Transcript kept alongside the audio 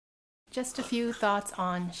just a few thoughts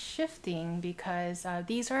on shifting, because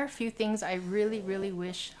these are a few things I really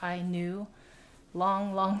wish I knew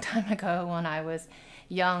long time ago when I was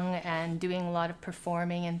young and doing a lot of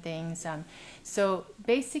performing and things. So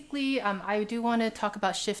basically, I do want to talk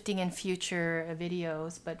about shifting in future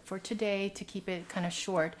videos, but for today, to keep it kind of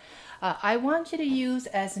short, I want you to use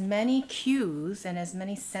as many cues and as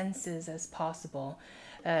many senses as possible.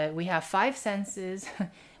 We have 5 senses.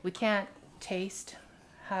 We can't taste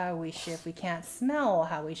how we shift, we can't smell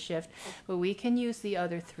how we shift, but we can use the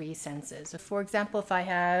other 3 senses. So for example, if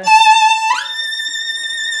I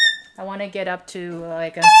want to get up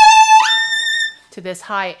to to this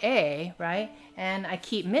high A, right? And I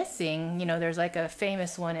keep missing, you know, there's like a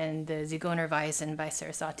famous one in the Zigeunerweisen by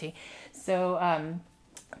Sarasate. So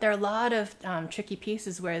there are a lot of tricky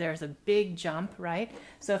pieces where there's a big jump, right?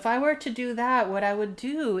 So if I were to do that, what I would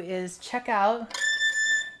do is check out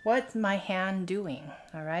what's my hand doing,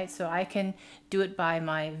 all right? So I can do it by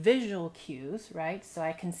my visual cues, right? So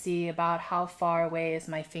I can see about how far away is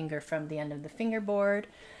my finger from the end of the fingerboard,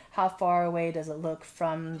 how far away does it look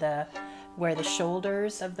from where the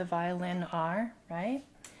shoulders of the violin are, right?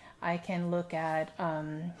 I can look at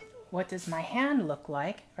what does my hand look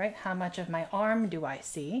like, right? How much of my arm do I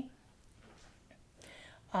see?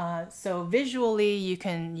 So visually you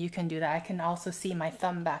can do that. I can also see my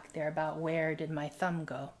thumb back there, about where did my thumb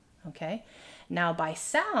go, okay? Now by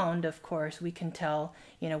sound, of course, we can tell,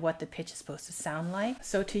 you know, what the pitch is supposed to sound like.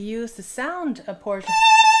 So to use the sound portion,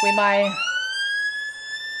 we might,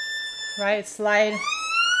 right, slide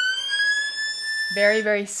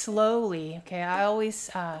very slowly, okay? I always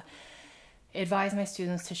advise my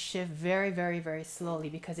students to shift very slowly,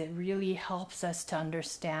 because it really helps us to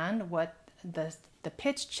understand what the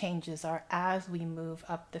pitch changes are as we move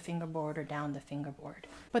up the fingerboard or down the fingerboard.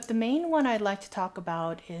 But the main one I'd like to talk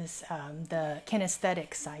about is the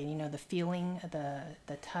kinesthetic side, you know, the feeling,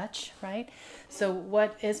 the touch, right? So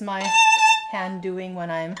what is my hand doing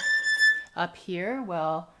when I'm up here?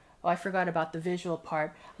 Well, oh, I forgot about the visual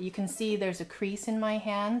part. You can see there's a crease in my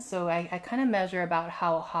hand, so I kind of measure about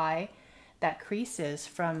how high that crease is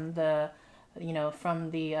from the, you know,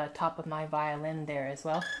 from the top of my violin there as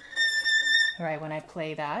well. Right, when I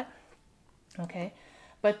play that, okay?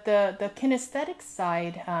 But the kinesthetic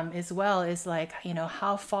side as well is like, you know,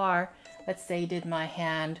 how far, let's say, did my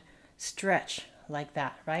hand stretch like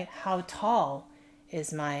that, right? How tall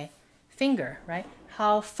is my finger, right?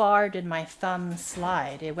 How far did my thumb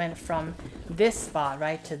slide? It went from this spot,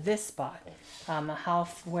 right, to this spot.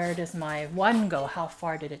 Where does my 1 go? How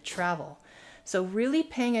far did it travel? So really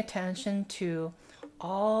paying attention to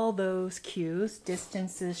all those cues,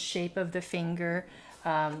 distances, shape of the finger,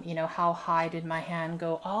 you know, how high did my hand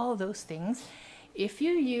go, all those things. If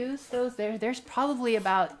you use those, there's probably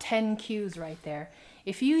about 10 cues right there.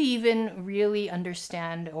 If you even really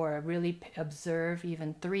understand or really observe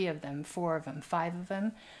even 3 of them, 4 of them, 5 of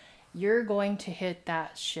them, you're going to hit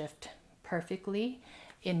that shift perfectly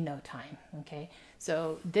in no time, okay?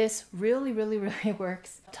 So this really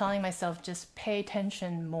works. Telling myself just pay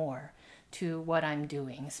attention more to what I'm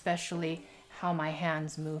doing, especially how my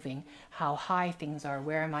hand's moving, how high things are,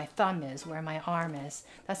 where my thumb is, where my arm is.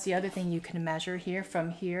 That's the other thing you can measure here.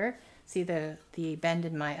 From here, see the bend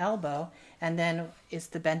in my elbow, and then is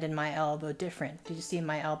the bend in my elbow different? Did you see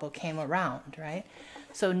my elbow came around, right?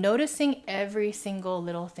 So noticing every single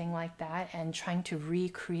little thing like that and trying to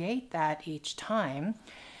recreate that each time,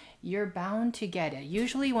 you're bound to get it.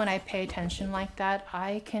 Usually when I pay attention like that,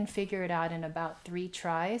 I can figure it out in about 3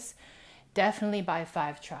 tries. Definitely by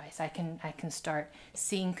 5 tries. I can start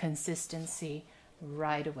seeing consistency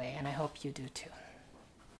right away, and I hope you do too.